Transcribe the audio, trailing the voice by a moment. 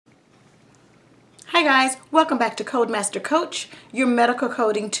Hi guys, welcome back to Codemaster Coach, your medical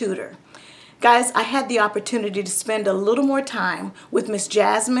coding tutor. Guys, I had the opportunity to spend a little more time with Miss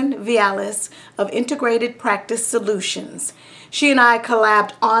Jasmine Viales of Integrated Practice Solutions. She and I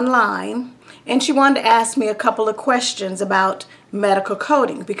collabed online and she wanted to ask me a couple of questions about medical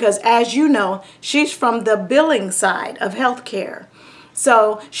coding because, as you know, she's from the billing side of healthcare.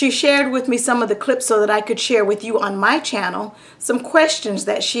 So she shared with me some of the clips so that I could share with you on my channel some questions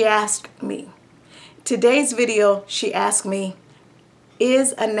that she asked me. Today's video, she asked me,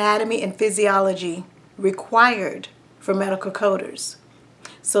 is anatomy and physiology required for medical coders?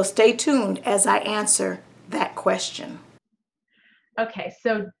 So stay tuned as I answer that question. Okay,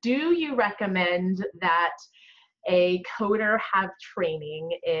 so do you recommend that a coder have training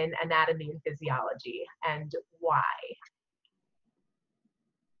in anatomy and physiology, and why?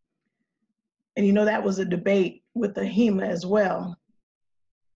 And you know, that was a debate with the HEMA as well.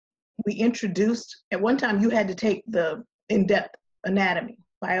 We introduced, at one time you had to take the in-depth anatomy,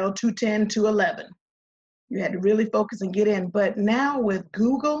 bio 210, 211. You had to really focus and get in. But now with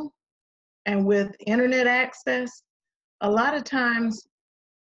Google and with internet access, a lot of times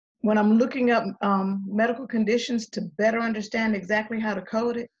when I'm looking up medical conditions to better understand exactly how to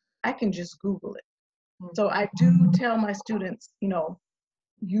code it, I can just Google it. So I do tell my students, you know,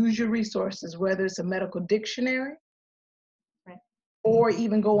 use your resources, whether it's a medical dictionary, or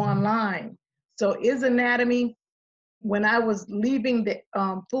even go online. So is anatomy, when I was leaving the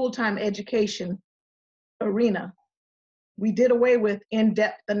full-time education arena, we did away with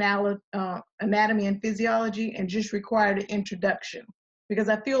in-depth anatomy and physiology and just required an introduction. Because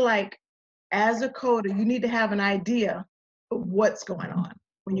I feel like as a coder, you need to have an idea of what's going on.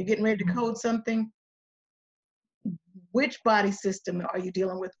 When you're getting ready to code something, which body system are you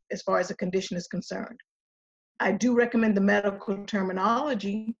dealing with as far as a condition is concerned? I do recommend the medical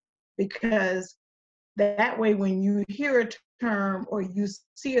terminology because that way when you hear a term or you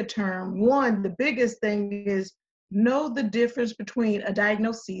see a term, one, the biggest thing is know the difference between a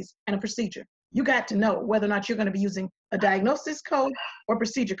diagnosis and a procedure. You got to know whether or not you're going to be using a diagnosis code or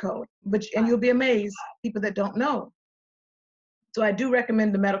procedure code, and you'll be amazed, people that don't know. So I do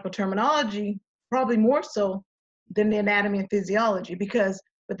recommend the medical terminology, probably more so than the anatomy and physiology, because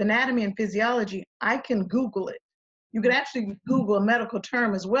with anatomy and physiology, I can Google it. You can actually Google a medical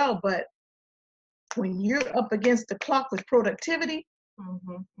term as well, but when you're up against the clock with productivity,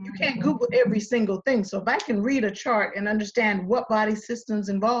 you can't Google every single thing. So if I can read a chart and understand what body systems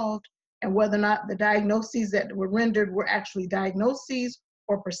involved and whether or not the diagnoses that were rendered were actually diagnoses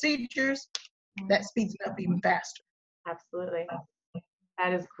or procedures, that speeds it up even faster. Absolutely.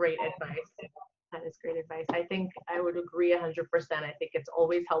 That is great advice. That is great advice. I think I would agree 100%. I think it's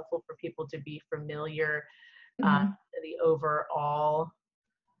always helpful for people to be familiar the overall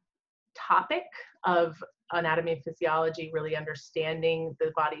topic of anatomy and physiology, really understanding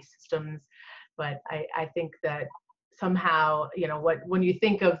the body systems. But I think that somehow, you know, when you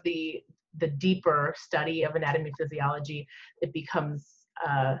think of the deeper study of anatomy and physiology, it becomes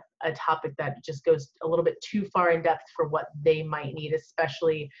a topic that just goes a little bit too far in depth for what they might need,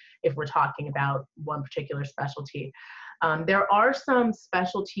 especially if we're talking about one particular specialty. There are some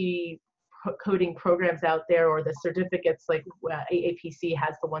specialty coding programs out there, or the certificates, like AAPC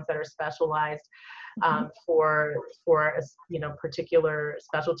has the ones that are specialized for a particular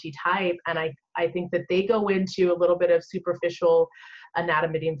specialty type, and I think that they go into a little bit of superficial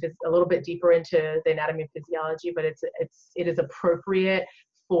anatomy and a little bit deeper into the anatomy and physiology, but it is appropriate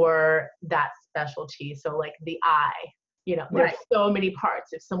for that specialty. So like the eye, you know, there's so many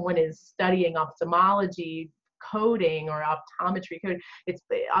parts. If someone is studying ophthalmology coding or optometry coding,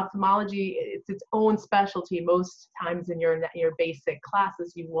 ophthalmology, it's its own specialty. Most times in your basic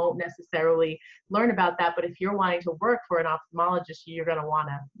classes, you won't necessarily learn about that. But if you're wanting to work for an ophthalmologist, you're going to want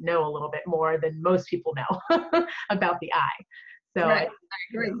to know a little bit more than most people know about the eye. So I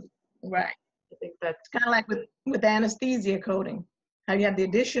agree. Right. I think that's kind of like with anesthesia coding, how you have the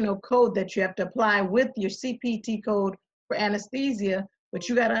additional code that you have to apply with your CPT code for anesthesia, but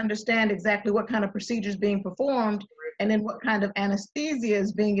you got to understand exactly what kind of procedure is being performed and then what kind of anesthesia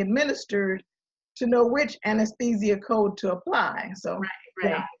is being administered to know which anesthesia code to apply. So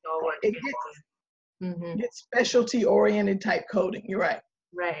right. It gets specialty oriented type coding. You're right.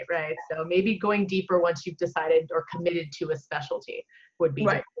 Right. So maybe going deeper once you've decided or committed to a specialty would be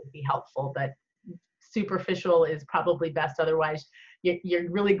helpful, but superficial is probably best. Otherwise,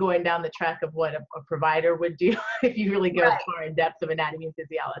 you're really going down the track of what a provider would do if you really go far in depth of anatomy and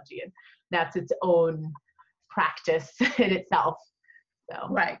physiology, and that's its own practice in itself. So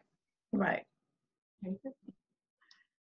right.